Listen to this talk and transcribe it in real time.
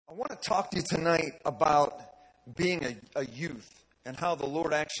I want to talk to you tonight about being a youth and how the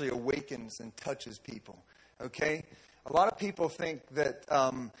Lord actually awakens and touches people, okay? A lot of people think that,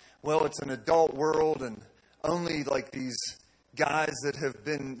 it's an adult world and only like these guys that have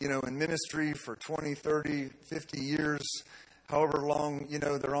been, in ministry for 20, 30, 50 years, however long,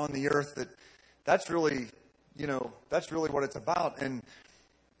 they're on the earth, that's really what it's about. And,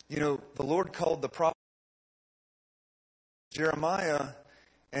 the Lord called the prophet Jeremiah,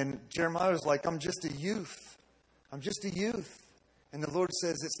 and Jeremiah was like, I'm just a youth. I'm just a youth. And the Lord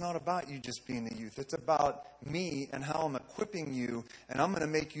says, it's not about you just being a youth. It's about me and how I'm equipping you, and I'm going to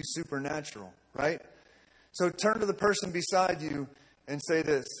make you supernatural, right? So turn to the person beside you and say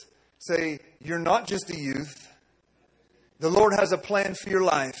this. Say, you're not just a youth. The Lord has a plan for your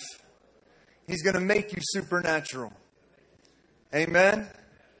life. He's going to make you supernatural. Amen?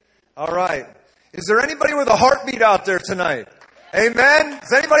 All right. Is there anybody with a heartbeat out there tonight? Amen?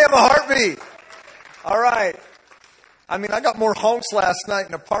 Does anybody have a heartbeat? All right. I got more honks last night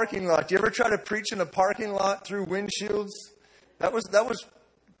in a parking lot. Do you ever try to preach in a parking lot through windshields? That was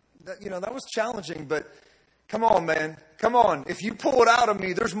challenging, but come on, man. Come on. If you pull it out of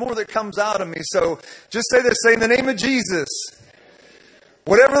me, there's more that comes out of me. So just say this. Say, in the name of Jesus,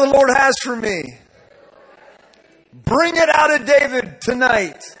 whatever the Lord has for me, bring it out of David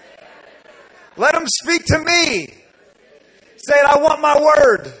tonight. Let him speak to me. Say it, I want my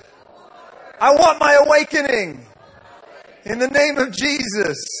word. I want my awakening. In the name of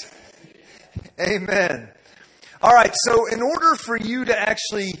Jesus. Amen. All right, so in order for you to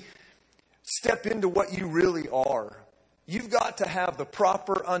actually step into what you really are, you've got to have the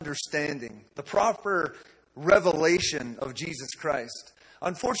proper understanding, the proper revelation of Jesus Christ.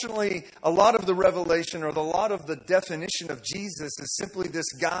 Unfortunately, a lot of the revelation or a lot of the definition of Jesus is simply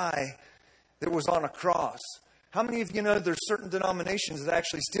this guy that was on a cross. How many of you know there's certain denominations that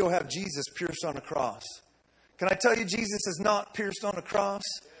actually still have Jesus pierced on a cross? Can I tell you Jesus is not pierced on a cross?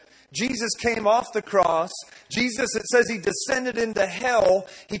 Jesus came off the cross. Jesus, it says he descended into hell.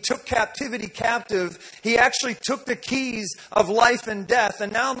 He took captivity captive. He actually took the keys of life and death.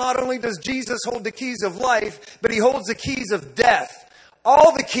 And now not only does Jesus hold the keys of life, but he holds the keys of death.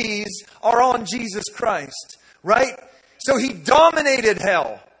 All the keys are on Jesus Christ, right? So he dominated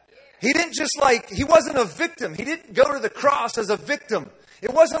hell. He didn't he wasn't a victim. He didn't go to the cross as a victim.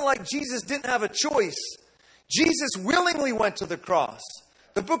 It wasn't like Jesus didn't have a choice. Jesus willingly went to the cross.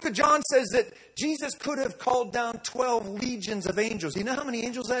 The book of John says that Jesus could have called down 12 legions of angels. You know how many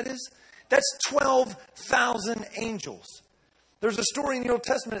angels that is? That's 12,000 angels. There's a story in the Old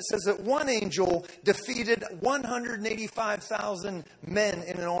Testament that says that one angel defeated 185,000 men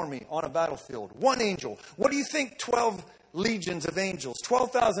in an army on a battlefield. One angel. What do you think 12 legions of angels,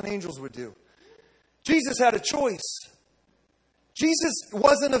 12,000 angels would do? Jesus had a choice. Jesus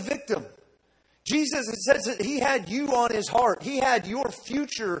wasn't a victim. Jesus, it says that he had you on his heart. He had your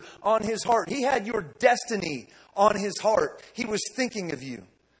future on his heart. He had your destiny on his heart. He was thinking of you.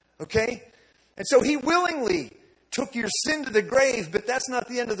 Okay? And so he willingly took your sin to the grave, but that's not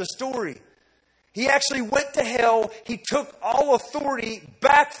the end of the story. He actually went to hell. He took all authority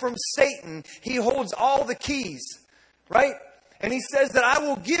back from Satan. He holds all the keys, right? And he says that I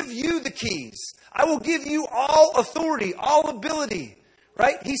will give you the keys. I will give you all authority, all ability.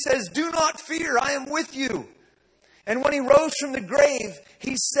 Right? He says, do not fear, I am with you. And when he rose from the grave,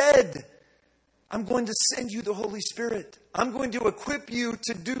 he said, I'm going to send you the Holy Spirit. I'm going to equip you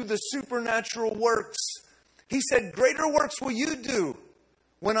to do the supernatural works. He said, greater works will you do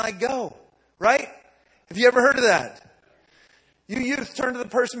when I go. Right? Have you ever heard of that? You youth, turn to the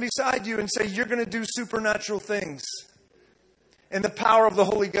person beside you and say, you're going to do supernatural things in the power of the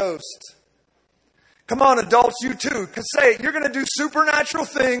Holy Ghost. Come on, adults, you too. Say it. You're going to do supernatural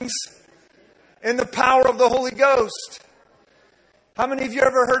things in the power of the Holy Ghost. How many of you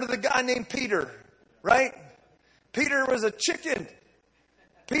ever heard of the guy named Peter? Right? Peter was a chicken.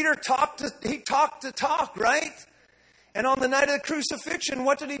 Peter talked to talk, right? And on the night of the crucifixion,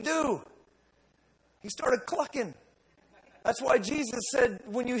 what did he do? He started clucking. That's why Jesus said,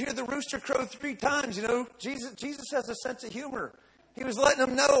 when you hear the rooster crow 3 times, Jesus has a sense of humor. He was letting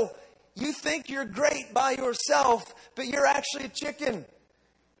them know, you think you're great by yourself, but you're actually a chicken.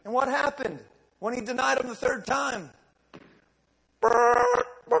 And what happened when he denied him the 3rd time?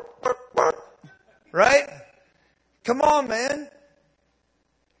 Right? Come on, man.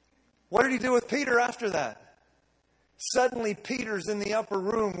 What did he do with Peter after that? Suddenly, Peter's in the upper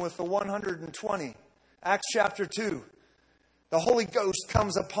room with the 120. Acts chapter 2. The Holy Ghost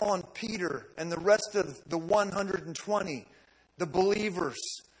comes upon Peter and the rest of the 120, the believers.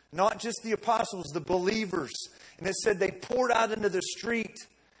 Not just the apostles, the believers. And it said they poured out into the street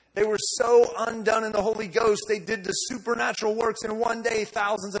They were so undone in the Holy Ghost. They did the supernatural works. And one day,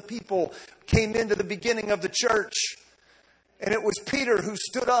 thousands of people came into the beginning of the church. And it was Peter who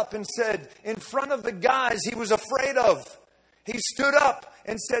stood up and said, in front of the guys he was afraid of, he stood up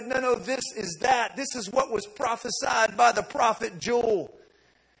and said, no, this is that. This is what was prophesied by the prophet Joel.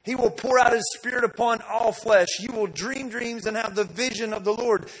 He will pour out His Spirit upon all flesh. You will dream dreams and have the vision of the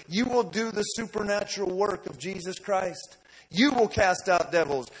Lord. You will do the supernatural work of Jesus Christ. You will cast out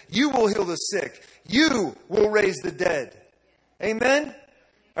devils. You will heal the sick. You will raise the dead. Amen?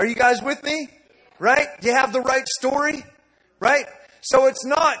 Are you guys with me? Right? You have the right story? Right? So it's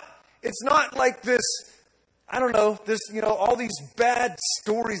not like this, I don't know, all these bad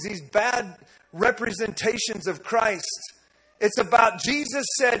stories, these bad representations of Christ. It's about Jesus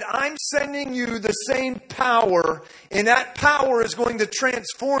said, I'm sending you the same power, and that power is going to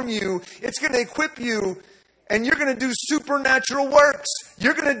transform you. It's going to equip you, and you're going to do supernatural works.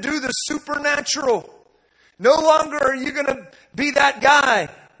 You're going to do the supernatural. No longer are you going to be that guy.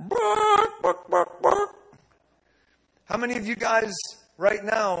 How many of you guys right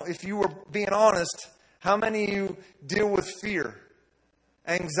now, if you were being honest, how many of you deal with fear,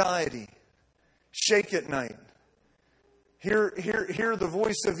 anxiety, shake at night? Hear the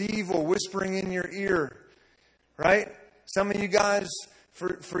voice of evil whispering in your ear, right? Some of you guys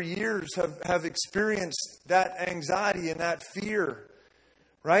for years have experienced that anxiety and that fear,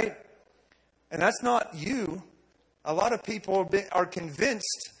 right? And that's not you. A lot of people are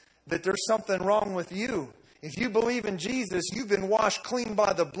convinced that there's something wrong with you. If you believe in Jesus, you've been washed clean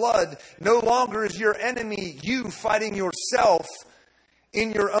by the blood. No longer is your enemy you fighting yourself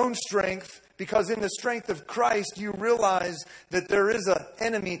in your own strength. Because in the strength of Christ, you realize that there is an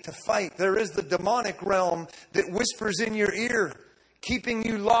enemy to fight. There is the demonic realm that whispers in your ear, keeping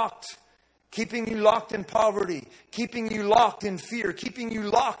you locked in poverty, keeping you locked in fear, keeping you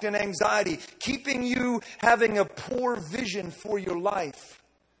locked in anxiety, keeping you having a poor vision for your life,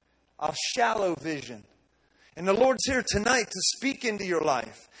 a shallow vision. And the Lord's here tonight to speak into your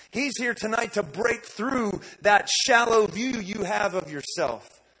life. He's here tonight to break through that shallow view you have of yourself.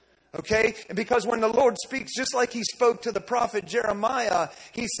 Okay? And because when the Lord speaks, just like He spoke to the prophet Jeremiah,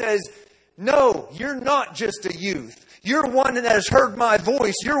 He says, no, you're not just a youth. You're one that has heard my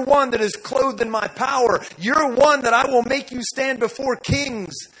voice. You're one that is clothed in my power. You're one that I will make you stand before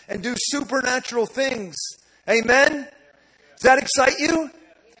kings and do supernatural things. Amen? Does that excite you?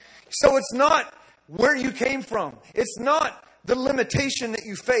 So it's not where you came from. It's not the limitation that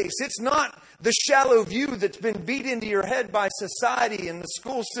you face. It's not the shallow view that's been beat into your head by society and the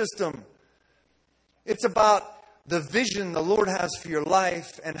school system. It's about the vision the Lord has for your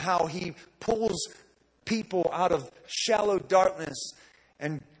life and how He pulls people out of shallow darkness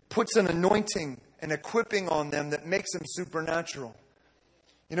and puts an anointing and equipping on them that makes them supernatural.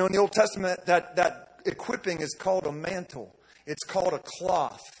 You know, in the Old Testament, that equipping is called a mantle. It's called a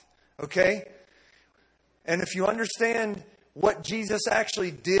cloth. Okay? And if you understand what Jesus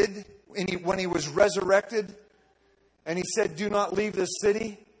actually did when He was resurrected, and He said, do not leave this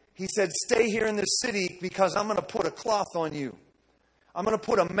city. He said, stay here in this city because I'm going to put a cloth on you. I'm going to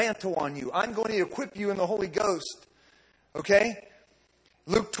put a mantle on you. I'm going to equip you in the Holy Ghost. Okay?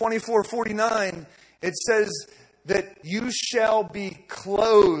 Luke 24:49, it says that you shall be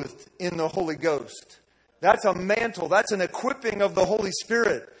clothed in the Holy Ghost. That's a mantle. That's an equipping of the Holy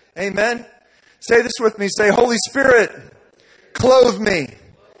Spirit. Amen? Say this with me. Say, Holy Spirit, clothe me.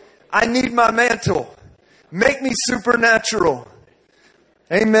 I need my mantle. Make me supernatural.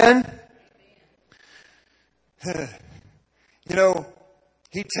 Amen? You know,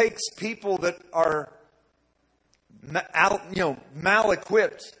 He takes people that are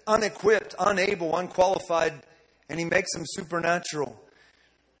mal-equipped, unequipped, unable, unqualified, and He makes them supernatural.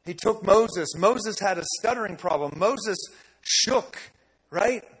 He took Moses. Moses had a stuttering problem. Moses shook,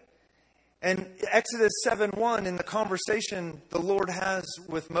 right? And Exodus 7:1, in the conversation the Lord has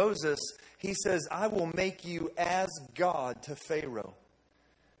with Moses, He says, I will make you as God to Pharaoh.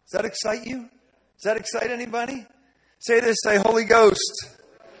 Does that excite you? Does that excite anybody? Say this, say, Holy Ghost,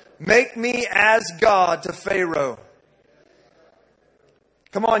 make me as God to Pharaoh.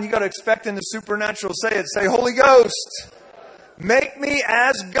 Come on, you got to expect in the supernatural. Say it. Say, Holy Ghost, make me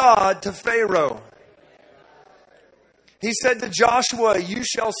as God to Pharaoh. He said to Joshua, you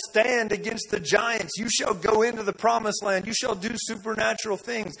shall stand against the giants. You shall go into the promised land. You shall do supernatural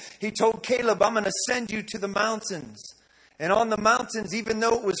things. He told Caleb, I'm going to send you to the mountains. And on the mountains, even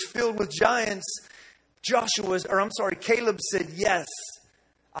though it was filled with giants, Caleb said, yes,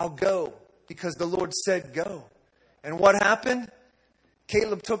 I'll go. Because the Lord said go. And what happened?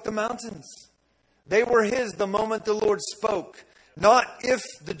 Caleb took the mountains. They were his the moment the Lord spoke. Not if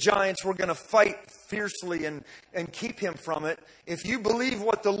the giants were going to fight fiercely and keep him from it. If you believe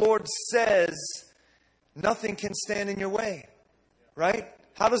what the Lord says, nothing can stand in your way. Right?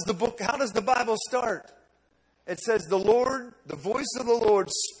 How does the Bible start? It says the voice of the Lord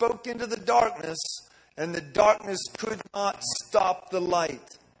spoke into the darkness, and the darkness could not stop the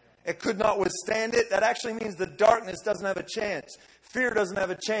light. It could not withstand it. That actually means the darkness doesn't have a chance. Fear doesn't have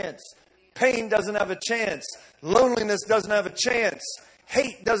a chance. Pain doesn't have a chance. Loneliness doesn't have a chance.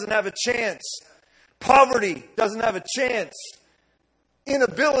 Hate doesn't have a chance. Poverty doesn't have a chance.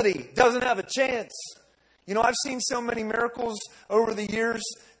 Inability doesn't have a chance. You know, I've seen so many miracles over the years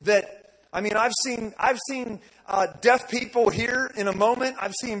that, I've seen deaf people hear in a moment.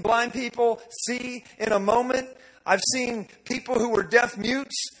 I've seen blind people see in a moment. I've seen people who were deaf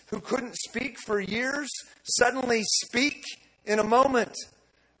mutes who couldn't speak for years suddenly speak in a moment.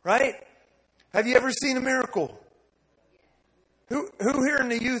 Right? Have you ever seen a miracle? Who here in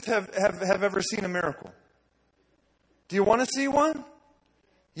the youth have ever seen a miracle? Do you want to see one?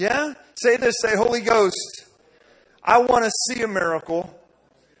 Yeah? Say this, say, Holy Ghost, I want to see a miracle.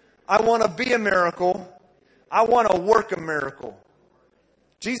 I want to be a miracle. I want to work a miracle.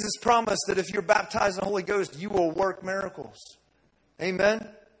 Jesus promised that if you're baptized in the Holy Ghost, you will work miracles. Amen?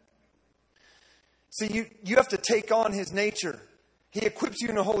 See, you have to take on His nature. He equips you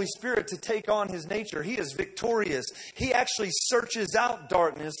in the Holy Spirit to take on His nature. He is victorious. He actually searches out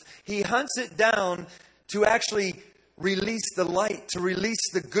darkness. He hunts it down to actually release the light, to release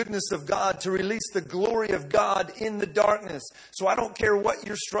the goodness of God, to release the glory of God in the darkness. So I don't care what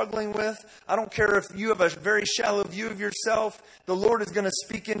you're struggling with. I don't care if you have a very shallow view of yourself. The Lord is going to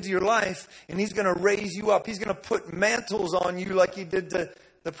speak into your life, and He's going to raise you up. He's going to put mantles on you like He did to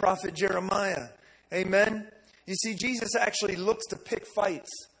the prophet Jeremiah. Amen? You see, Jesus actually looks to pick fights.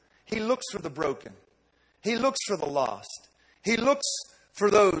 He looks for the broken. He looks for the lost. He looks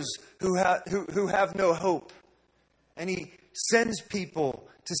for those who have no hope. And He sends people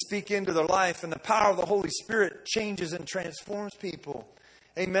to speak into their life. And the power of the Holy Spirit changes and transforms people.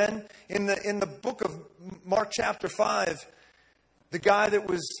 Amen? In the book of Mark chapter 5, the guy that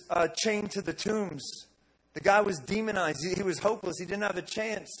was chained to the tombs, the guy was demonized. He was hopeless. He didn't have a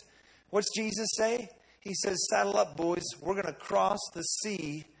chance. What's Jesus say? He says, saddle up, boys. We're going to cross the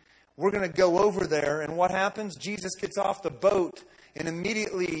sea. We're going to go over there. And what happens? Jesus gets off the boat, and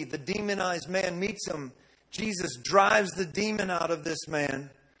immediately the demonized man meets him. Jesus drives the demon out of this man,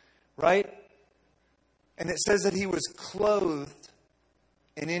 right? And it says that he was clothed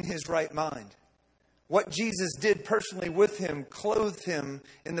and in his right mind. What Jesus did personally with him clothed him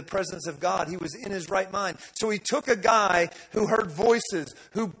in the presence of God. He was in his right mind. So He took a guy who heard voices,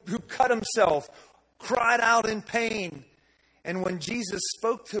 who cut himself, cried out in pain. And when Jesus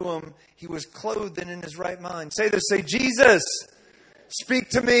spoke to him, he was clothed and in his right mind. Say this, say, Jesus, speak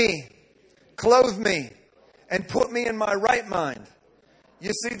to me, clothe me, and put me in my right mind.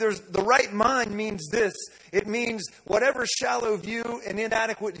 You see, the right mind means this. It means whatever shallow view and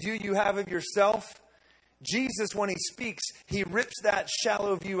inadequate view you have of yourself, Jesus, when He speaks, He rips that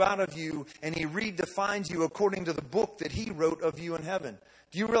shallow view out of you and He redefines you according to the book that He wrote of you in heaven.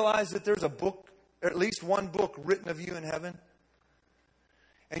 Do you realize that there's a book, at least one book written of you in heaven?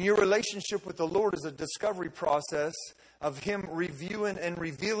 And your relationship with the Lord is a discovery process of Him reviewing and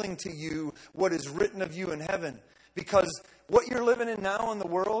revealing to you what is written of you in heaven. Because what you're living in now in the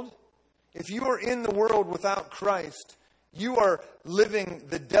world, if you are in the world without Christ, you are living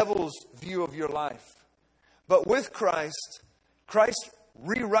the devil's view of your life. But with Christ, Christ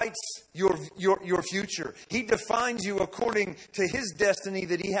rewrites your future. He defines you according to His destiny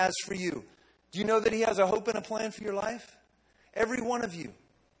that He has for you. Do you know that He has a hope and a plan for your life? Every one of you.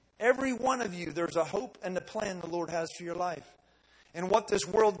 Every one of you, there's a hope and a plan the Lord has for your life. And what this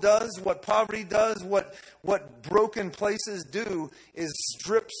world does, what poverty does, what broken places do is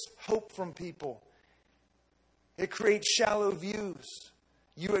strips hope from people. It creates shallow views.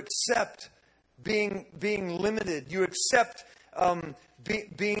 You accept being limited. You accept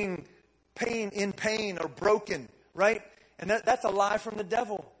being in pain or broken, right? And that's a lie from the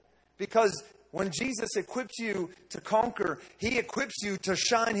devil. Because when Jesus equips you to conquer, He equips you to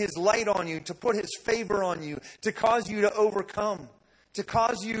shine His light on you, to put His favor on you, to cause you to overcome, to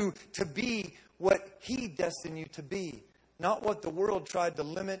cause you to be what He destined you to be, not what the world tried to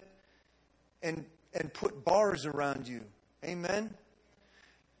limit and put bars around you. Amen?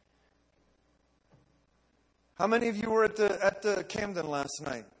 How many of you were at the Camden last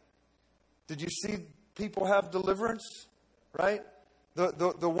night? Did you see people have deliverance? Right?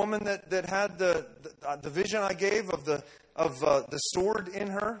 The woman that had the vision I gave of the sword in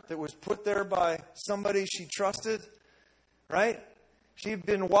her that was put there by somebody she trusted, right? She'd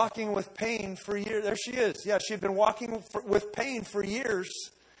been walking with pain for years. There she is. Yeah, she'd been walking with pain for years.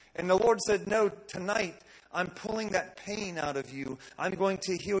 And the Lord said, no, tonight I'm pulling that pain out of you. I'm going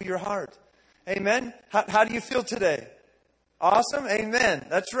to heal your heart. Amen? How do you feel today? Awesome? Amen.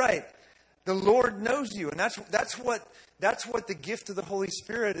 That's right. The Lord knows you. And that's what the gift of the Holy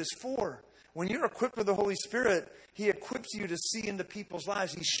Spirit is for. When you're equipped with the Holy Spirit, He equips you to see into people's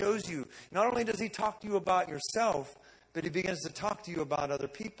lives. He shows you. Not only does He talk to you about yourself, but He begins to talk to you about other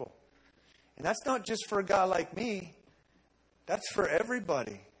people. And that's not just for a guy like me. That's for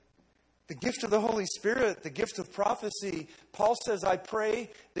everybody. The gift of the Holy Spirit, the gift of prophecy. Paul says, I pray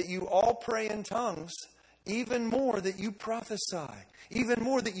that you all pray in tongues, even more that you prophesy, even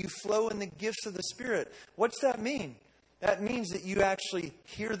more that you flow in the gifts of the Spirit. What's that mean? That means that you actually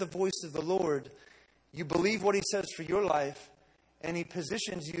hear the voice of the Lord. You believe what He says for your life, and He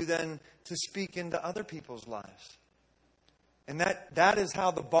positions you then to speak into other people's lives. And that is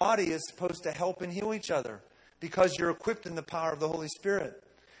how the body is supposed to help and heal each other, because you're equipped in the power of the Holy Spirit.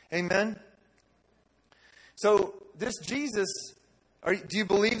 Amen? So this Jesus, do you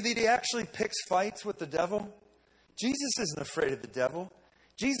believe that He actually picks fights with the devil? Jesus isn't afraid of the devil.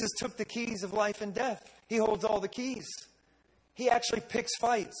 Jesus took the keys of life and death. He holds all the keys. He actually picks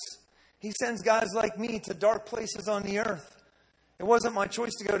fights. He sends guys like me to dark places on the earth. It wasn't my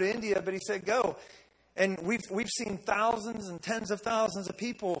choice to go to India, but He said, go. And we've seen thousands and tens of thousands of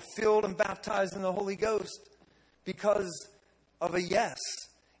people filled and baptized in the Holy Ghost because of a yes.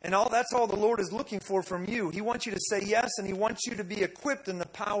 And that's all the Lord is looking for from you. He wants you to say yes, and He wants you to be equipped in the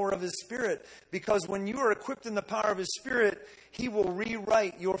power of His Spirit. Because when you are equipped in the power of His Spirit, He will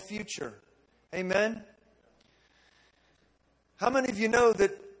rewrite your future. Amen? How many of you know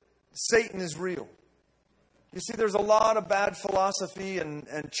that Satan is real? You see, there's a lot of bad philosophy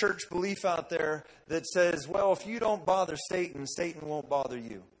and church belief out there that says, well, if you don't bother Satan, Satan won't bother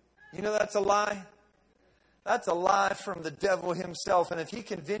you. You know that's a lie? That's a lie from the devil himself. And if he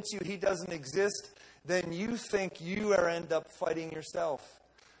convinces you he doesn't exist, then you think you end up fighting yourself.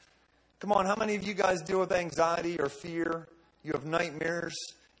 Come on, how many of you guys deal with anxiety or fear? You have nightmares.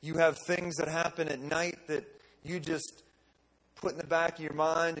 You have things that happen at night that you just put in the back of your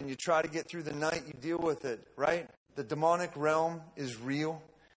mind and you try to get through the night. You deal with it, right? The demonic realm is real.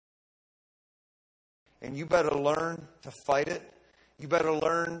 And you better learn to fight it. You better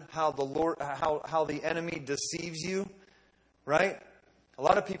learn how the enemy deceives you, right? A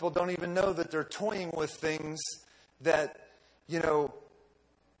lot of people don't even know that they're toying with things that,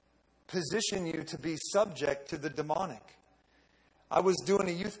 position you to be subject to the demonic. I was doing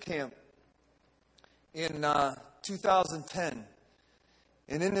a youth camp in 2010.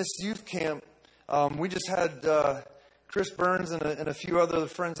 And in this youth camp, we just had Chris Burns and a few other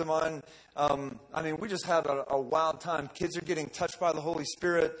friends of mine. We just had a wild time. Kids are getting touched by the Holy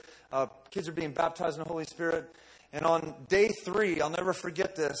Spirit. Kids are being baptized in the Holy Spirit. And on day 3, I'll never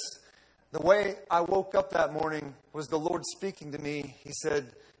forget this. The way I woke up that morning was the Lord speaking to me. He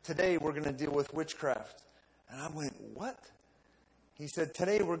said, today we're going to deal with witchcraft. And I went, what? He said,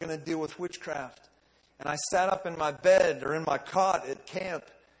 today we're going to deal with witchcraft. And I sat up in my bed or in my cot at camp.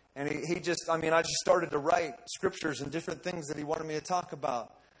 And I just started to write scriptures and different things that He wanted me to talk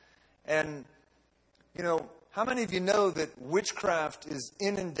about. And, how many of you know that witchcraft is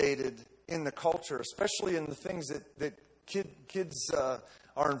inundated in the culture, especially in the things that kids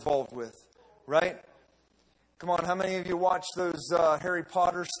are involved with, right? Come on, how many of you watch those Harry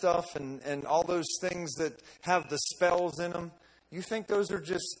Potter stuff and all those things that have the spells in them? You think those are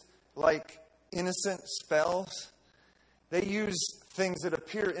just like innocent spells? They use things that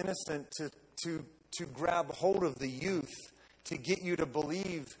appear innocent to grab hold of the youth, to get you to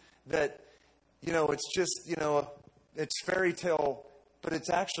believe that, it's just, it's fairy tale, but it's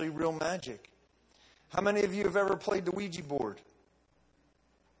actually real magic. How many of you have ever played the Ouija board?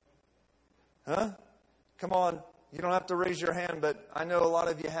 Huh? Come on. You don't have to raise your hand, but I know a lot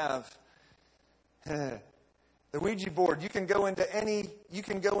of you have. The Ouija board, you can go into any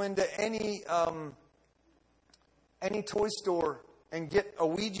toy store and get a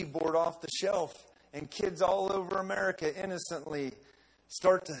Ouija board off the shelf, and kids all over America innocently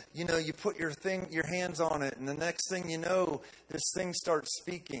start to, you put your hands on it, and the next thing you know, this thing starts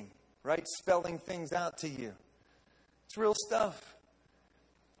speaking, right? Spelling things out to you. It's real stuff.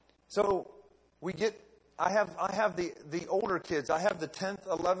 So I have the older kids. I have the 10th,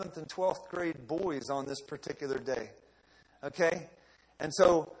 11th, and 12th grade boys on this particular day. Okay? And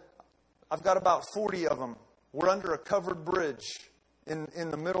so I've got about 40 of them. We're under a covered bridge in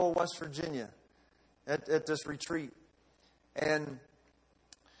the middle of West Virginia at this retreat. And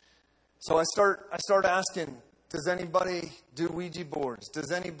so I start asking Does anybody do Ouija boards?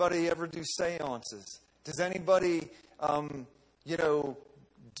 Does anybody ever do seances? Does anybody, the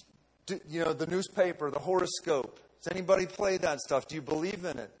newspaper, the horoscope? Does anybody play that stuff? Do you believe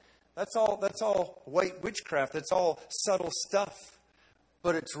in it? That's all white witchcraft. That's all subtle stuff,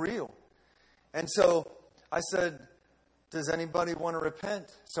 but it's real. And so I said, does anybody want to repent?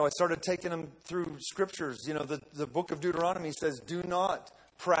 So I started taking them through scriptures. The book of Deuteronomy says, do not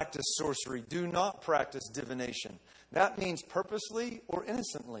practice sorcery. Do not practice divination. That means purposely or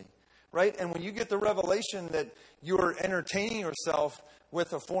innocently, right? And when you get the revelation that you're entertaining yourself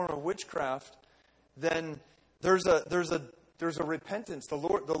with a form of witchcraft, then there's a repentance. The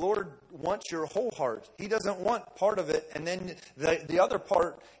Lord wants your whole heart. He doesn't want part of it, and then the other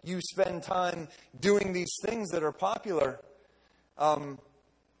part, you spend time doing these things that are popular.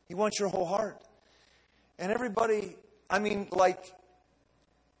 He wants your whole heart. And everybody,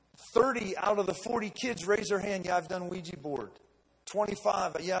 30 out of the 40 kids raise their hand. Yeah, I've done Ouija board.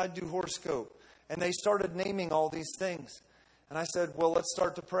 25, yeah, I do horoscope. And they started naming all these things. And I said, well, let's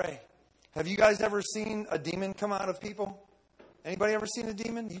start to pray. Have you guys ever seen a demon come out of people? Anybody ever seen a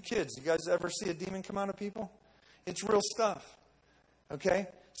demon? You kids, you guys ever see a demon come out of people? It's real stuff. Okay?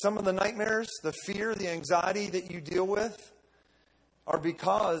 Some of the nightmares, the fear, the anxiety that you deal with are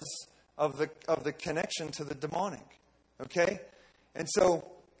because of the connection to the demonic. Okay? And so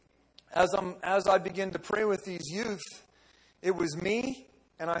as I began to pray with these youth, it was me,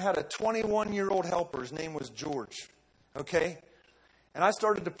 and I had a 21-year-old helper. His name was George. Okay? And I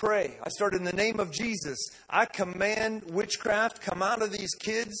started to pray. I started in the name of Jesus. I command witchcraft, come out of these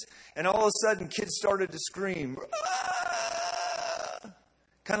kids. And all of a sudden, kids started to scream.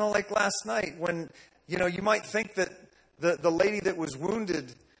 Kind of like last night when, you might think that the lady that was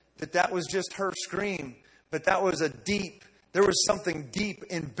wounded, that was just her scream. But that was there was something deep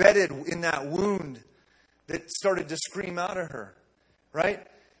embedded in that wound that started to scream out of her. Right?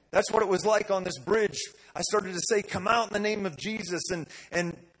 That's what it was like on this bridge. I started to say, come out in the name of Jesus.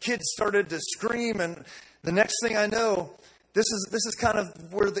 And kids started to scream. And the next thing I know, this is kind of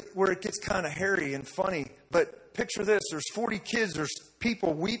where it gets kind of hairy and funny. But picture this. There's 40 kids. There's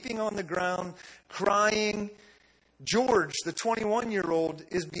people weeping on the ground, crying. George, the 21-year-old,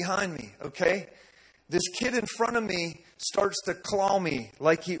 is behind me. Okay? This kid in front of me starts to claw me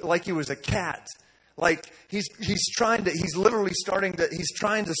like he was a cat. Like he's trying to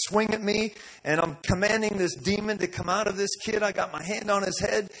swing at me, and I'm commanding this demon to come out of this kid. I got my hand on his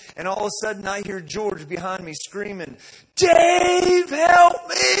head, and all of a sudden I hear George behind me screaming, "Dave, help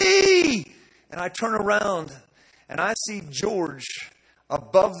me!" And I turn around and I see George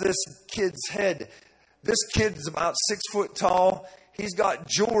above this kid's head. This kid's about 6 foot tall. He's got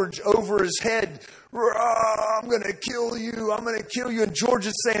George over his head. I'm going to kill you. I'm going to kill you. And George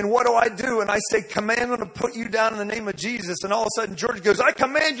is saying, what do I do? And I say, command him to put you down in the name of Jesus. And all of a sudden, George goes, I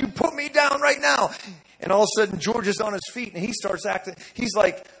command you, put me down right now. And all of a sudden, George is on his feet and he starts acting. He's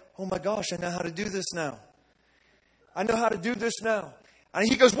like, oh my gosh, I know how to do this now. I know how to do this now. And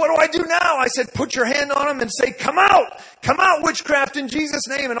he goes, what do I do now? I said, put your hand on him and say, come out, witchcraft in Jesus'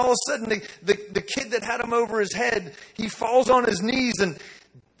 name. And all of a sudden, the kid that had him over his head, he falls on his knees and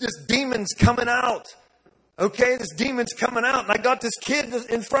this demon's coming out. Okay, this demon's coming out. And I got this kid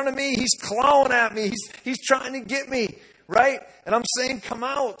in front of me. He's clawing at me. He's trying to get me, right? And I'm saying, come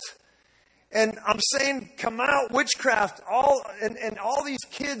out. And I'm saying, come out, witchcraft. All these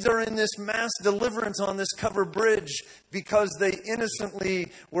kids are in this mass deliverance on this covered bridge because they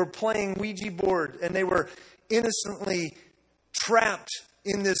innocently were playing Ouija board and they were innocently trapped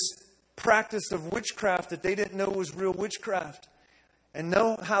in this practice of witchcraft that they didn't know was real witchcraft. And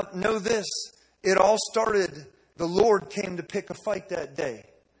know this, it all started, the Lord came to pick a fight that day.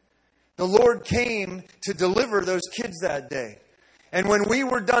 The Lord came to deliver those kids that day. And when we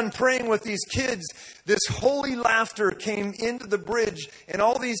were done praying with these kids, this holy laughter came into the bridge. And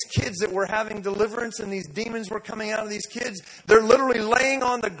all these kids that were having deliverance and these demons were coming out of these kids, they're literally laying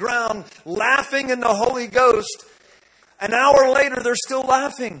on the ground, laughing in the Holy Ghost. An hour later, they're still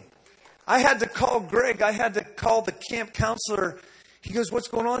laughing. I had to call Greg. I had to call the camp counselor. He goes, what's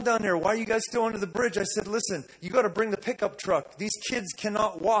going on down there? Why are you guys still under the bridge? I said, listen, you got to bring the pickup truck. These kids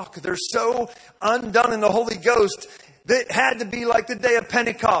cannot walk. They're so undone in the Holy Ghost. That had to be like the day of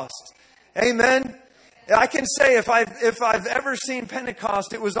Pentecost. Amen. I can say if I've ever seen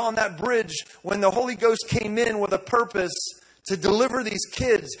Pentecost, it was on that bridge when the Holy Ghost came in with a purpose to deliver these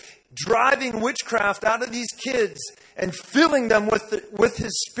kids, driving witchcraft out of these kids and filling them with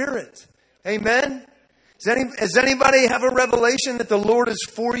His Spirit. Amen. Does anybody have a revelation that the Lord is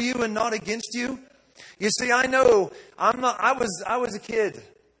for you and not against you? You see, I know I was a kid.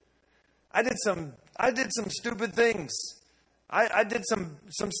 I did some I did some stupid things. I did some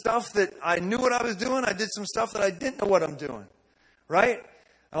stuff that I knew what I was doing. I did some stuff that I didn't know what I'm doing. Right?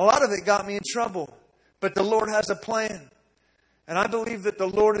 And a lot of it got me in trouble. But the Lord has a plan. And I believe that the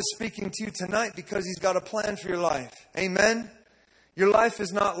Lord is speaking to you tonight because He's got a plan for your life. Amen? Your life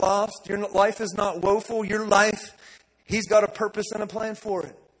is not lost. Your life is not woeful. Your life, He's got a purpose and a plan for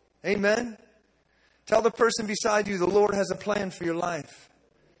it. Amen? Tell the person beside you, the Lord has a plan for your life.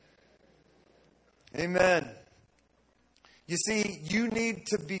 Amen. You see, you need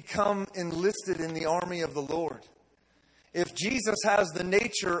to become enlisted in the army of the Lord. If Jesus has the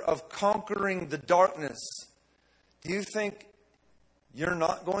nature of conquering the darkness, do you think you're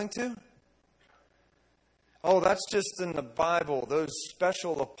not going to? Oh, that's just in the Bible. Those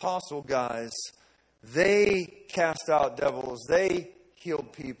special apostle guys, they cast out devils. They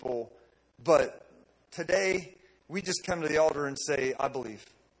healed people. But today, we just come to the altar and say, I believe.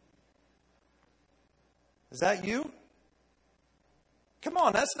 Is that you? Come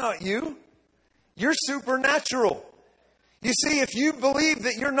on, that's not you. You're supernatural. You see, if you believe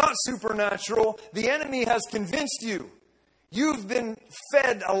that you're not supernatural, the enemy has convinced you. You've been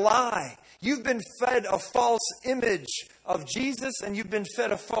fed a lie. You've been fed a false image of Jesus, and you've been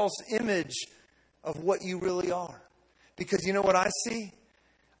fed a false image of what you really are. Because you know what I see?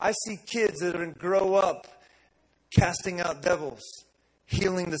 I see kids that are going to grow up casting out devils,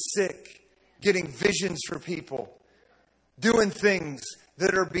 healing the sick, getting visions for people, doing things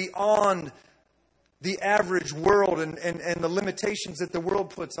that are beyond the average world and the limitations that the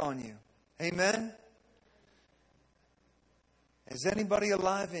world puts on you. Amen? Is anybody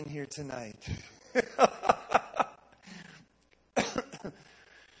alive in here tonight?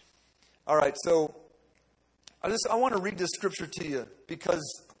 All right, so I want to read this scripture to you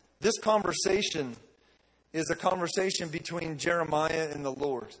because this conversation is a conversation between Jeremiah and the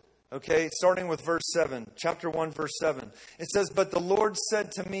Lord. Okay, starting with verse 7, chapter 1, verse 7. It says, "But the Lord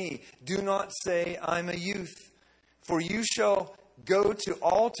said to me, do not say, I'm a youth, for you shall go to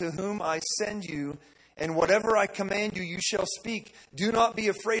all to whom I send you, and whatever I command you, you shall speak. Do not be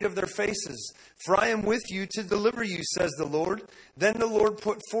afraid of their faces, for I am with you to deliver you, says the Lord. Then the Lord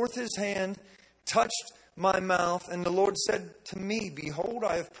put forth His hand, touched my mouth, and the Lord said to me, behold,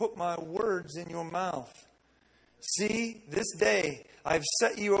 I have put my words in your mouth. See, this day I have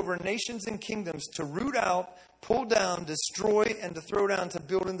set you over nations and kingdoms to root out, pull down, destroy, and to throw down, to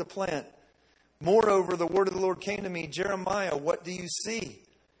build and to plant. Moreover, the word of the Lord came to me, Jeremiah, what do you see?"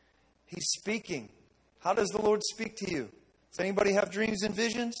 He's speaking. How does the Lord speak to you? Does anybody have dreams and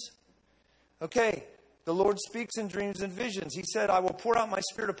visions? Okay, the Lord speaks in dreams and visions. He said, I will pour out my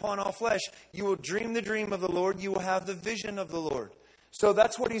spirit upon all flesh. You will dream the dream of the Lord. You will have the vision of the Lord. So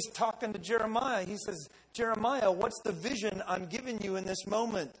that's what He's talking to Jeremiah. He says, Jeremiah, what's the vision I'm giving you in this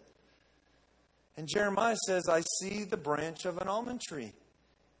moment? And Jeremiah says, I see the branch of an almond tree.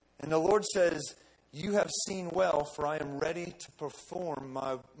 And the Lord says, you have seen well, for I am ready to perform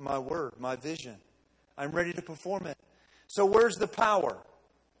my word, my vision. I'm ready to perform it. So where's the power?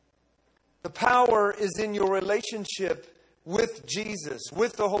 The power is in your relationship with Jesus,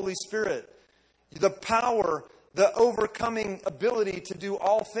 with the Holy Spirit. The power, the overcoming ability to do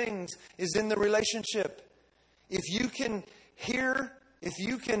all things is in the relationship. If you can hear, if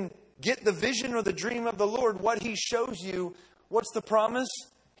you can get the vision or the dream of the Lord, what He shows you, what's the promise?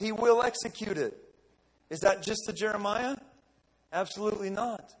 He will execute it. Is that just to Jeremiah? Absolutely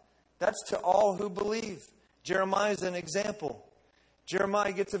not. That's to all who believe. Jeremiah is an example.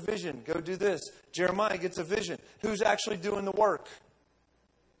 Jeremiah gets a vision. Go do this. Jeremiah gets a vision. Who's actually doing the work?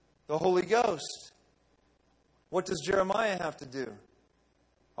 The Holy Ghost. What does Jeremiah have to do?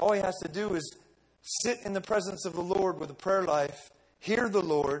 All he has to do is sit in the presence of the Lord with a prayer life, hear the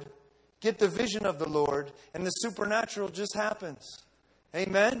Lord, get the vision of the Lord, and the supernatural just happens.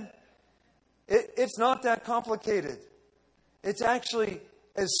 Amen? It's not that complicated. It's actually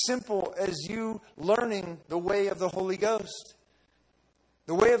as simple as you learning the way of the Holy Ghost.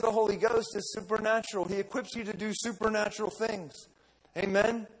 The way of the Holy Ghost is supernatural. He equips you to do supernatural things.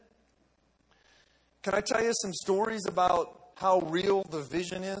 Amen? Can I tell you some stories about how real the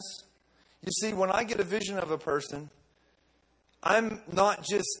vision is? You see, when I get a vision of a person, I'm not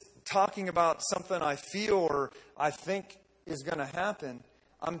just talking about something I feel or I think is going to happen.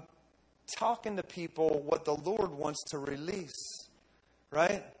 I'm talking to people what the Lord wants to release.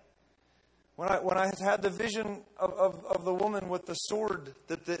 Right? When I had the vision of the woman with the sword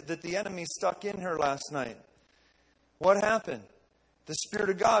that the enemy stuck in her last night, what happened? The Spirit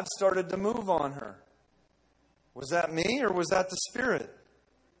of God started to move on her. Was that me or was that the Spirit?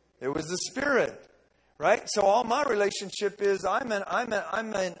 It was the Spirit. Right? So all my relationship is I'm an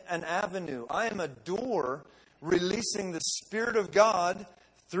avenue. I am a door releasing the Spirit of God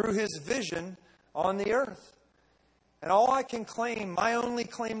through His vision on the earth. And all I can claim, my only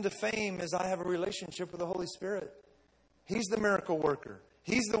claim to fame, is I have a relationship with the Holy Spirit. He's the miracle worker.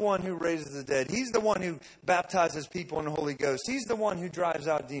 He's the one who raises the dead. He's the one who baptizes people in the Holy Ghost. He's the one who drives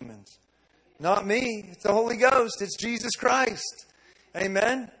out demons. Not me. It's the Holy Ghost. It's Jesus Christ.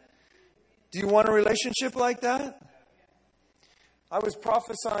 Amen? Do you want a relationship like that? I was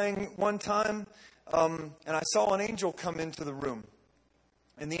prophesying one time, and I saw an angel come into the room.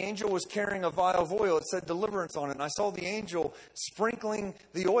 And the angel was carrying a vial of oil. It said deliverance on it. And I saw the angel sprinkling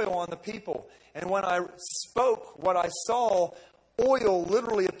the oil on the people. And when I spoke, what I saw, oil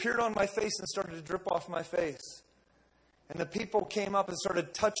literally appeared on my face and started to drip off my face. And the people came up and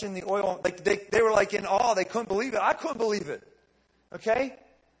started touching the oil. They were like in awe. They couldn't believe it. I couldn't believe it. Okay?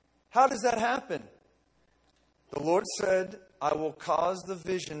 How does that happen? The Lord said, I will cause the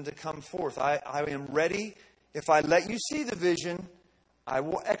vision to come forth. I am ready. If I let you see the vision, I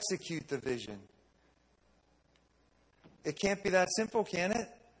will execute the vision. It can't be that simple, can it?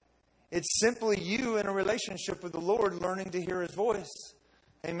 It's simply you in a relationship with the Lord learning to hear His voice.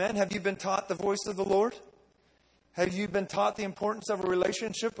 Amen? Have you been taught the voice of the Lord? Have you been taught the importance of a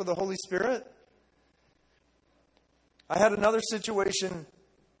relationship with the Holy Spirit? I had another situation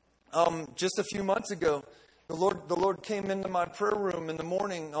just a few months ago. The Lord came into my prayer room in the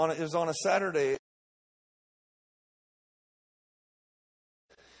morning. It was on a Saturday.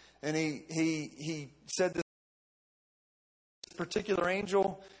 And he said this particular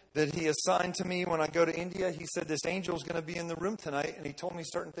angel that He assigned to me when I go to India. He said this angel is going to be in the room tonight. And He told me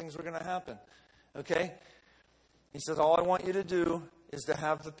certain things were going to happen. Okay? He says, all I want you to do is to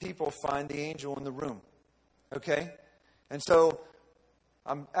have the people find the angel in the room. Okay? And so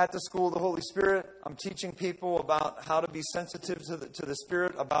I'm at the school of the Holy Spirit. I'm teaching people about how to be sensitive to the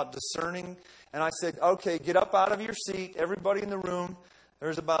Spirit, about discerning. And I said, okay, get up out of your seat. Everybody in the room.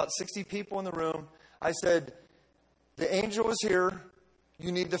 There's about 60 people in the room. I said, the angel is here.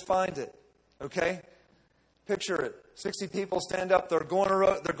 You need to find it. Okay? Picture it. 60 people stand up. They're going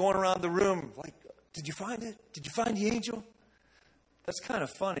around the room. Like, did you find it? Did you find the angel? That's kind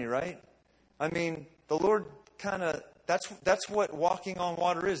of funny, right? I mean, the Lord kind of, that's what walking on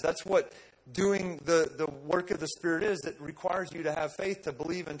water is. That's what doing the work of the Spirit is. That requires you to have faith, to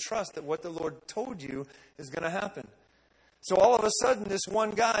believe and trust that what the Lord told you is going to happen. So all of a sudden, this one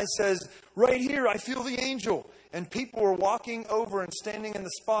guy says, right here, I feel the angel. And people were walking over and standing in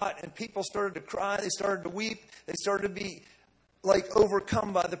the spot. And people started to cry. They started to weep. They started to be like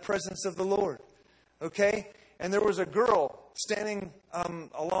overcome by the presence of the Lord. Okay? And there was a girl standing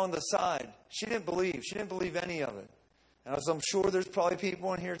along the side. She didn't believe. She didn't believe any of it. And as I'm sure there's probably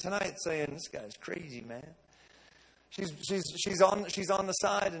people in here tonight saying, this guy's crazy, man. She's on the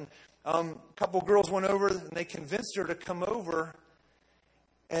side, and a couple girls went over and they convinced her to come over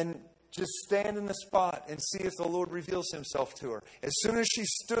and just stand in the spot and see if the Lord reveals Himself to her. As soon as she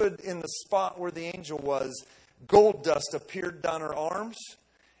stood in the spot where the angel was, gold dust appeared down her arms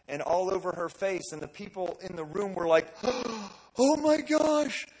and all over her face. And the people in the room were like, oh my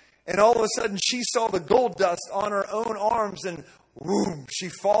gosh. And all of a sudden she saw the gold dust on her own arms, and boom, she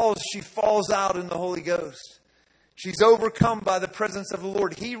falls out in the Holy Ghost. She's overcome by the presence of the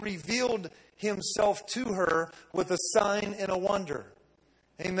Lord. He revealed Himself to her with a sign and a wonder.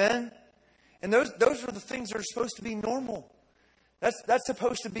 Amen? And those are the things that are supposed to be normal. That's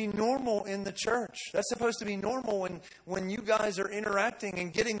supposed to be normal in the church. That's supposed to be normal when you guys are interacting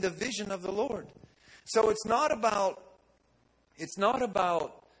and getting the vision of the Lord. So it's not about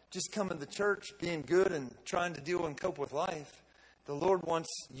just coming to church, being good and trying to deal and cope with life. The Lord wants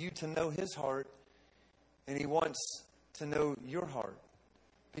you to know His heart. And He wants to know your heart,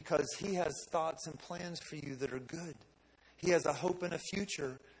 because He has thoughts and plans for you that are good. He has a hope and a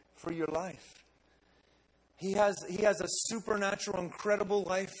future for your life. He has a supernatural, incredible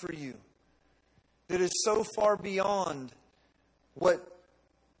life for you that is so far beyond what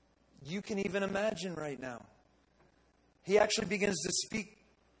you can even imagine right now. He actually begins to speak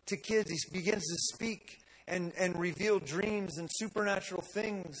to kids. He begins to speak and reveal dreams and supernatural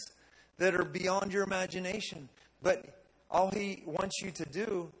things that are beyond your imagination. But all He wants you to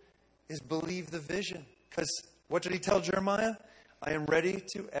do is believe the vision. Because what did He tell Jeremiah? I am ready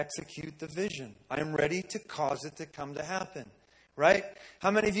to execute the vision. I am ready to cause it to come to happen. Right? How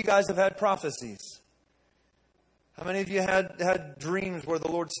many of you guys have had prophecies? How many of you had dreams where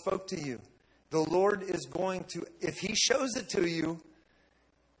the Lord spoke to you? The Lord is going to, if He shows it to you,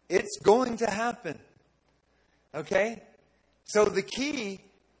 it's going to happen. Okay? So the key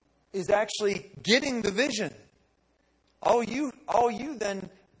is actually getting the vision. All you then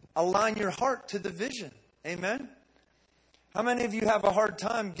align your heart to the vision. Amen? How many of you have a hard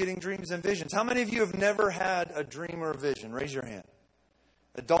time getting dreams and visions? How many of you have never had a dream or a vision? Raise your hand.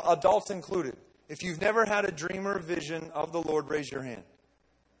 Adults included. If you've never had a dream or a vision of the Lord, raise your hand.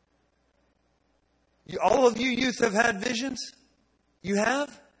 All of you youth have had visions? You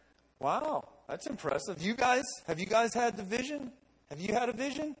have? Wow, that's impressive. Have you guys had the vision? Have you had a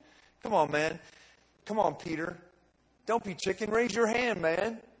vision? Come on, man. Come on, Peter. Don't be chicken. Raise your hand,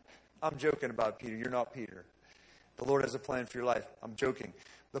 man. I'm joking about Peter. You're not Peter. The Lord has a plan for your life. I'm joking.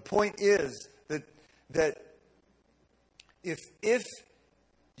 The point is that if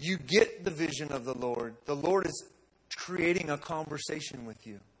you get the vision of the Lord is creating a conversation with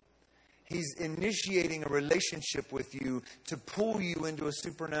you. He's initiating a relationship with you to pull you into a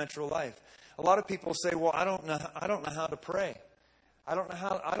supernatural life. A lot of people say, well, I don't know how to pray. I don't know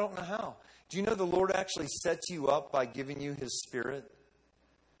how. Do you know the Lord actually sets you up by giving you His Spirit?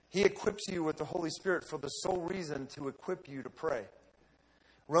 He equips you with the Holy Spirit for the sole reason to equip you to pray.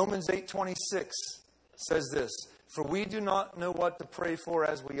 Romans 8:26 says this, for we do not know what to pray for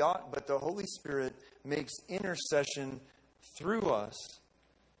as we ought, but the Holy Spirit makes intercession through us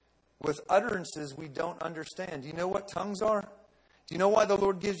with utterances we don't understand. Do you know what tongues are? Do you know why the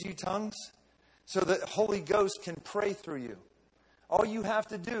Lord gives you tongues? So that Holy Ghost can pray through you. All you have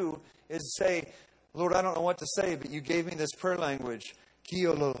to do is say, Lord, I don't know what to say, but you gave me this prayer language. I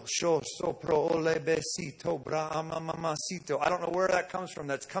don't know where that comes from.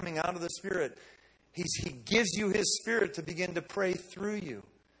 That's coming out of the Spirit. He gives you His Spirit to begin to pray through you.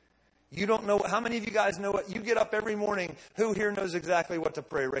 You don't know. How many of you guys know what? You get up every morning. Who here knows exactly what to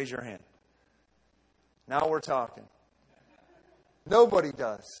pray? Raise your hand. Now we're talking. Nobody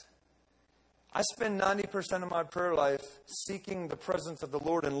does. I spend 90% of my prayer life seeking the presence of the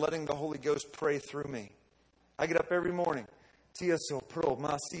Lord and letting the Holy Ghost pray through me. I get up every morning.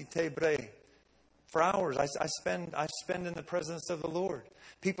 For hours, I spend in the presence of the Lord.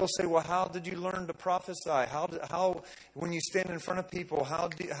 People say, well, how did you learn to prophesy? How when you stand in front of people, how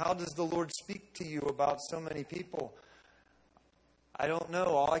does the Lord speak to you about so many people? I don't know.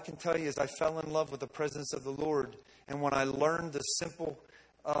 All I can tell you is I fell in love with the presence of the Lord. And when I learned the simple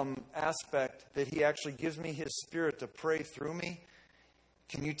aspect that He actually gives me His Spirit to pray through me,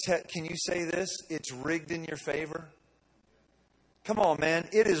 can you say this? It's rigged in your favor. Come on, man.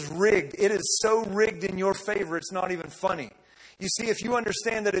 It is rigged. It is so rigged in your favor, it's not even funny. You see, if you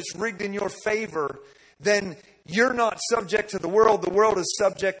understand that it's rigged in your favor, then you're not subject to the world. The world is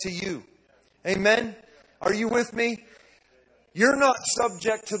subject to you. Amen? Are you with me? You're not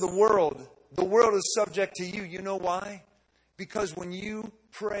subject to the world. The world is subject to you. You know why? Because when you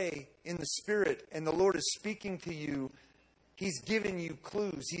pray in the Spirit and the Lord is speaking to you, He's giving you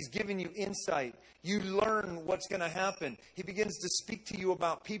clues. He's giving you insight. You learn what's going to happen. He begins to speak to you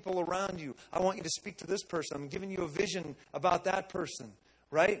about people around you. I want you to speak to this person. I'm giving you a vision about that person.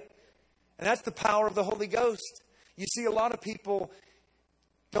 Right? And that's the power of the Holy Ghost. You see, a lot of people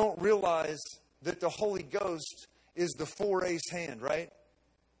don't realize that the Holy Ghost is the 4-ace hand, right?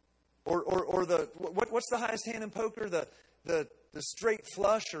 Or the what's the highest hand in poker? The straight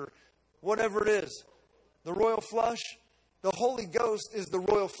flush or whatever it is. The royal flush. The Holy Ghost is the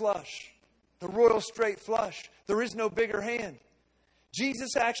royal flush. The royal straight flush. There is no bigger hand.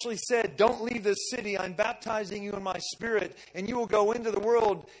 Jesus actually said, don't leave this city. I'm baptizing you in my Spirit, and you will go into the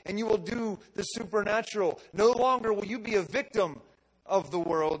world and you will do the supernatural. No longer will you be a victim of the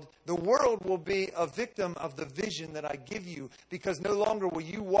world. The world will be a victim of the vision that I give you, because no longer will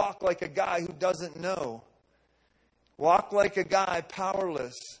you walk like a guy who doesn't know. Walk like a guy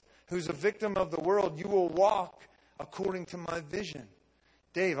powerless, who's a victim of the world. You will walk according to my vision.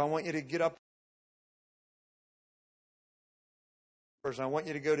 Dave, I want you to get up. I want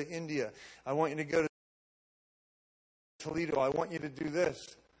you to go to India. I want you to go to Toledo. I want you to do this.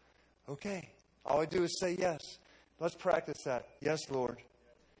 Okay. All I do is say yes. Let's practice that. Yes, Lord.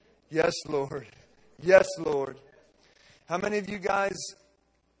 Yes, Lord. Yes, Lord. How many of you guys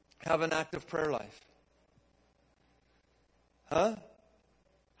have an active prayer life? Huh?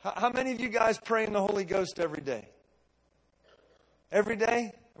 How many of you guys pray in the Holy Ghost every day? Every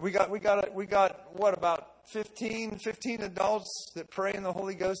day? We got what, about 15 adults that pray in the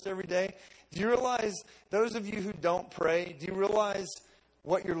Holy Ghost every day? Do you realize, those of you who don't pray, do you realize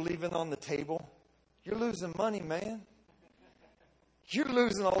what you're leaving on the table? You're losing money, man. You're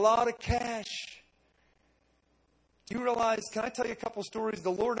losing a lot of cash. Do you realize, can I tell you a couple stories? The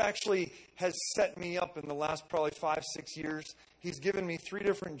Lord actually has set me up in the last probably 5-6 years. He's given me 3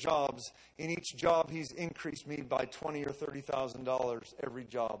 different jobs. In each job, He's increased me by $20,000 or $30,000 every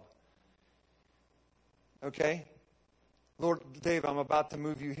job. Okay? Lord, Dave, I'm about to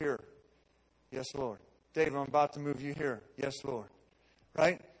move you here. Yes, Lord. Dave, I'm about to move you here. Yes, Lord.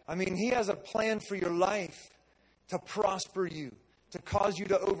 Right? I mean, He has a plan for your life to prosper you, to cause you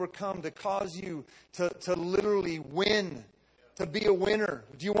to overcome, to cause you to literally win, to be a winner.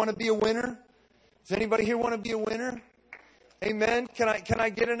 Do you want to be a winner? Does anybody here want to be a winner? Amen. Can I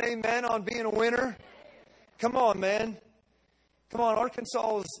get an amen on being a winner? Come on, man. Come on.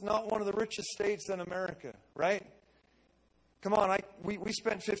 Arkansas is not one of the richest states in America, right? Come on. We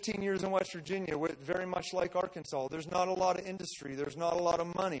spent 15 years in West Virginia, very much like Arkansas. There's not a lot of industry. There's not a lot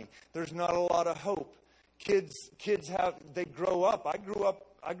of money. There's not a lot of hope. Kids they grow up. I grew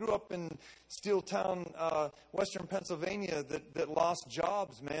up in Steeltown, Western Pennsylvania, that lost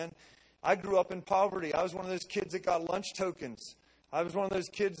jobs, man. I grew up in poverty. I was one of those kids that got lunch tokens. I was one of those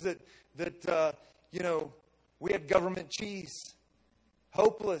kids that we had government cheese.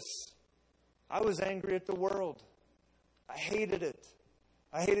 Hopeless. I was angry at the world. I hated it.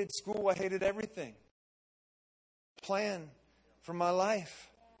 I hated school. I hated everything. Plan for my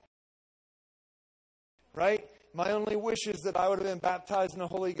life. Right? My only wish is that I would have been baptized in the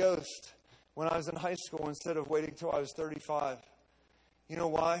Holy Ghost when I was in high school instead of waiting till I was 35. You know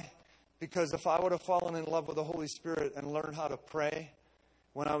why? Because if I would have fallen in love with the Holy Spirit and learned how to pray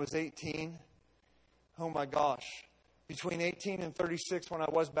when I was 18, oh my gosh. Between 18 and 36, when I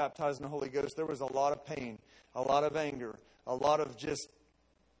was baptized in the Holy Ghost, there was a lot of pain, a lot of anger, a lot of just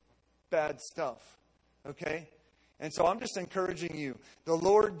bad stuff. Okay? And so I'm just encouraging you. The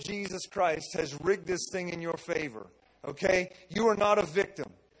Lord Jesus Christ has rigged this thing in your favor. Okay? You are not a victim.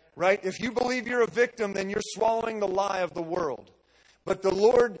 Right? If you believe you're a victim, then you're swallowing the lie of the world. But the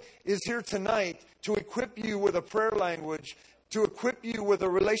Lord is here tonight to equip you with a prayer language, to equip you with a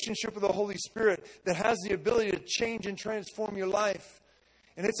relationship with the Holy Spirit that has the ability to change and transform your life.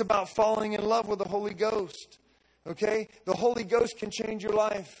 And it's about falling in love with the Holy Ghost. Okay? The Holy Ghost can change your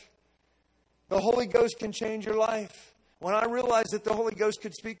life. The Holy Ghost can change your life. When I realized that the Holy Ghost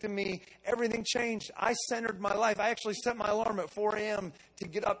could speak to me, everything changed. I centered my life. I actually set my alarm at 4 a.m. to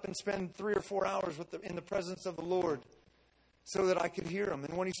get up and spend 3 or 4 hours in the presence of the Lord, so that I could hear Him.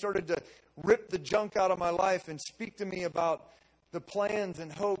 And when He started to rip the junk out of my life and speak to me about the plans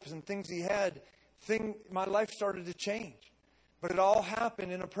and hopes and things He had, my life started to change. But it all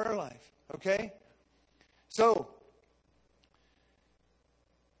happened in a prayer life. Okay? So,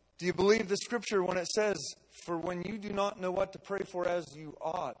 do you believe the Scripture when it says, for when you do not know what to pray for as you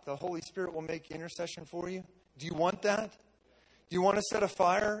ought, the Holy Spirit will make intercession for you? Do you want that? Do you want to set a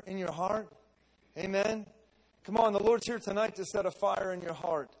fire in your heart? Amen? Come on, the Lord's here tonight to set a fire in your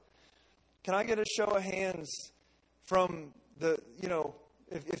heart. Can I get a show of hands from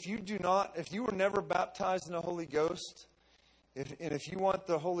if you were never baptized in the Holy Ghost, if you want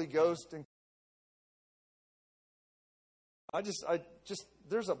the Holy Ghost, and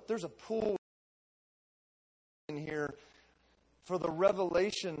there's a pool in here for the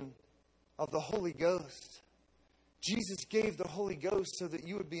revelation of the Holy Ghost. Jesus gave the Holy Ghost so that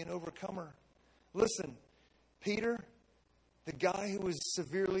you would be an overcomer. Listen. Peter, the guy who was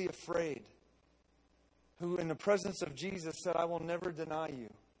severely afraid, who in the presence of Jesus said, I will never deny you,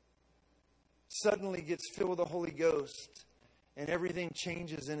 suddenly gets filled with the Holy Ghost and everything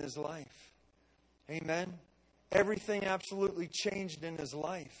changes in his life. Amen? Everything absolutely changed in his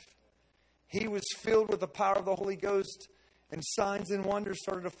life. He was filled with the power of the Holy Ghost and signs and wonders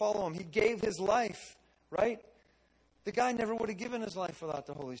started to follow him. He gave his life, right? The guy never would have given his life without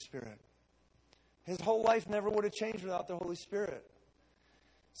the Holy Spirit. His whole life never would have changed without the Holy Spirit.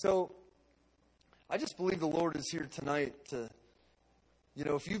 So, I just believe the Lord is here tonight to,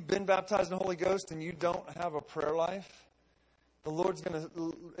 if you've been baptized in the Holy Ghost and you don't have a prayer life, the Lord's going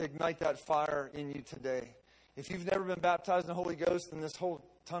to ignite that fire in you today. If you've never been baptized in the Holy Ghost and this whole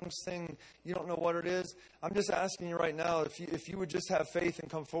tongues thing, you don't know what it is, I'm just asking you right now, if you would just have faith and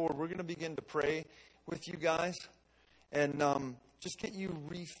come forward, we're going to begin to pray with you guys. And just get you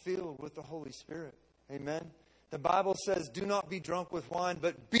refilled with the Holy Spirit. Amen. The Bible says, do not be drunk with wine,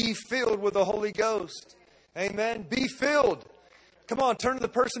 but be filled with the Holy Ghost. Amen. Be filled. Come on, turn to the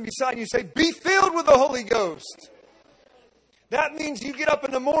person beside you and say, be filled with the Holy Ghost. That means you get up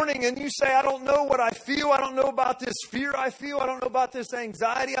in the morning and you say, I don't know what I feel. I don't know about this fear I feel. I don't know about this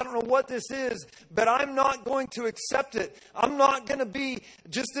anxiety. I don't know what this is, but I'm not going to accept it. I'm not going to be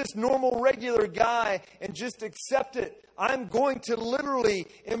just this normal, regular guy and just accept it. I'm going to literally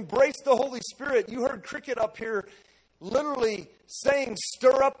embrace the Holy Spirit. You heard Cricket up here literally saying,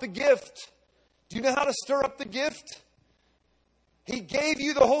 stir up the gift. Do you know how to stir up the gift? He gave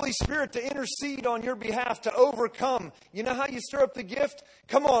you the Holy Spirit to intercede on your behalf, to overcome. You know how you stir up the gift?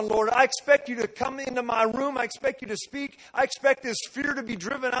 Come on, Lord. I expect you to come into my room. I expect you to speak. I expect this fear to be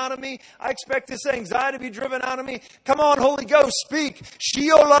driven out of me. I expect this anxiety to be driven out of me. Come on, Holy Ghost, speak.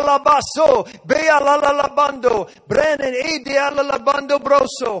 Shio la la baso, bea la la la bando, Brandon edea la la bando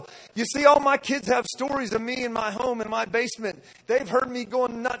broso. You see, all my kids have stories of me in my home, in my basement. They've heard me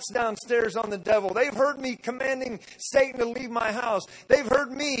going nuts downstairs on the devil. They've heard me commanding Satan to leave my house. They've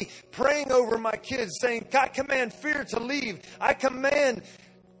heard me praying over my kids, saying, I command fear to leave. I command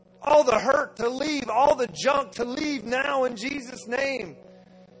all the hurt to leave, all the junk to leave now in Jesus' name.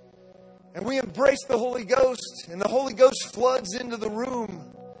 And we embrace the Holy Ghost, and the Holy Ghost floods into the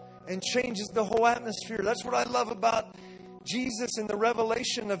room and changes the whole atmosphere. That's what I love about Jesus and the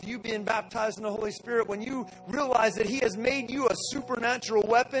revelation of you being baptized in the Holy Spirit. When you realize that He has made you a supernatural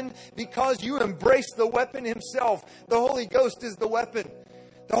weapon because you embrace the weapon Himself. The Holy Ghost is the weapon.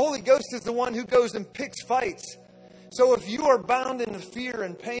 The Holy Ghost is the one who goes and picks fights. So if you are bound in fear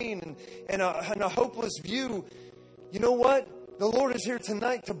and pain and a hopeless view, you know what? The Lord is here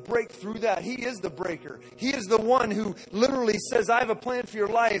tonight to break through that. He is the breaker. He is the one who literally says, I have a plan for your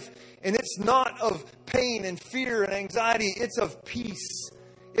life. And it's not of pain and fear and anxiety. It's of peace.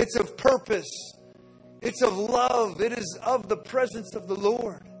 It's of purpose. It's of love. It is of the presence of the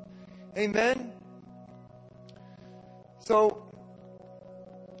Lord. Amen. So,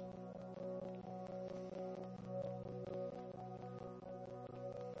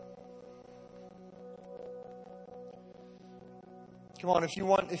 come on, if you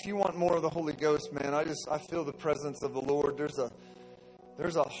want more of the Holy Ghost, man, I feel the presence of the Lord. There's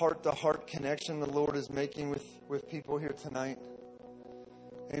a heart-to-heart connection the Lord is making with people here tonight.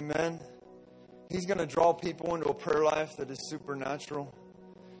 Amen. He's going to draw people into a prayer life that is supernatural.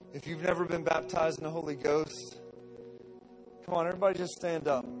 If you've never been baptized in the Holy Ghost, come on, everybody just stand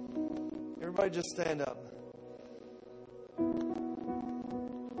up. Everybody just stand up.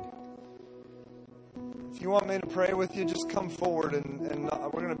 If you want me to pray with you, just come forward and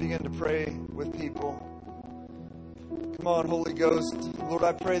we're going to begin to pray with people. Come on, Holy Ghost. Lord,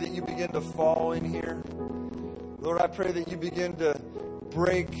 I pray that you begin to fall in here. Lord, I pray that you begin to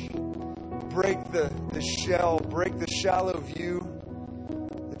break the shell, break the shallow view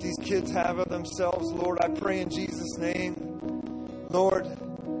that these kids have of themselves. Lord, I pray in Jesus' name, Lord,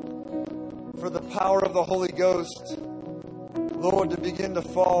 for the power of the Holy Ghost, Lord, to begin to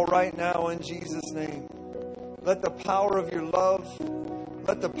fall right now in Jesus' name. Let the power of your love,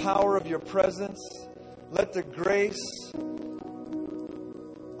 let the power of your presence, let the grace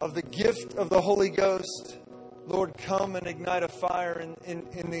of the gift of the Holy Ghost, Lord, come and ignite a fire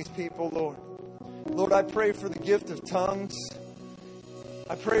in these people, Lord. Lord, I pray for the gift of tongues.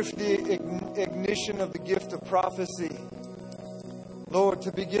 I pray for the ignition of the gift of prophecy. Lord,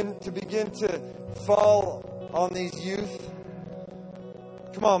 to begin to fall on these youth.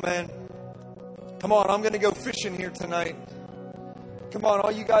 Come on, man. Come on, I'm going to go fishing here tonight. Come on,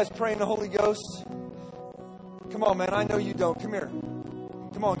 all you guys praying the Holy Ghost. Come on, man, I know you don't. Come here.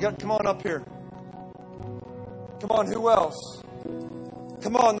 Come on up here. Come on, who else?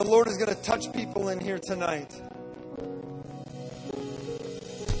 Come on, the Lord is going to touch people in here tonight.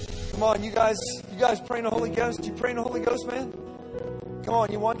 Come on, you guys praying the Holy Ghost? You praying the Holy Ghost, man? Come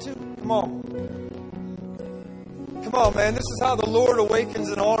on, you want to? Come on. Come on, man, this is how the Lord awakens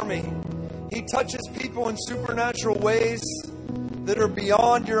an army. He touches people in supernatural ways that are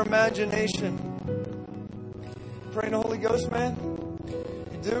beyond your imagination. Praying the Holy Ghost, man?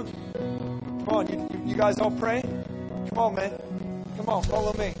 You do? Come on, you guys all pray? Come on, man. Come on,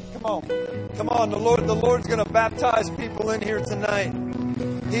 follow me. Come on. Come on, the Lord's going to baptize people in here tonight.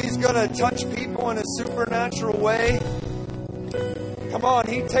 He's going to touch people in a supernatural way. Come on,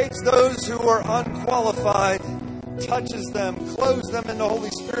 He takes those who are unqualified, touches them, clothes them in the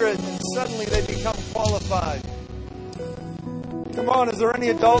Holy Spirit, and suddenly they become qualified. Come on, is there any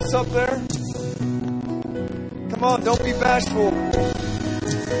adults up there? Come on, don't be bashful.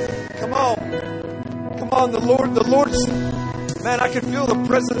 Come on, the Lord's, man, I can feel the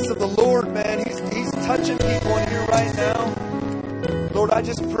presence of the Lord, man. He's touching people in here right now. Lord, I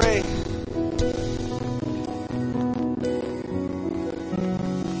just pray.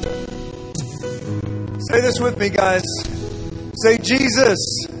 Say this with me, guys. Say,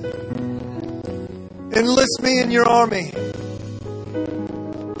 Jesus, enlist me in your army.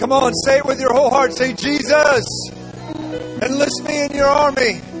 Come on, say it with your whole heart. Say, Jesus, enlist me in your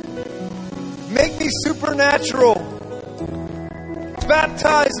army. Make me supernatural.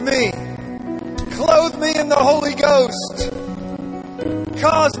 Baptize me. Clothe me in the Holy Ghost.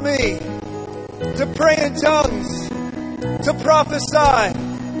 Cause me to pray in tongues. to prophesy,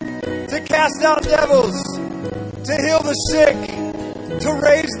 to cast out devils, to heal the sick, to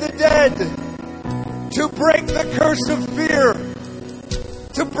raise the dead, to break the curse of fear,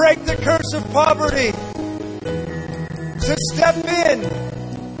 to break the curse of poverty, to step in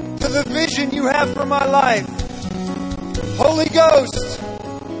to the vision you have for my life. Holy Ghost,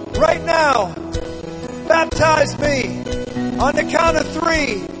 right now, baptize me on the count of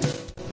 3.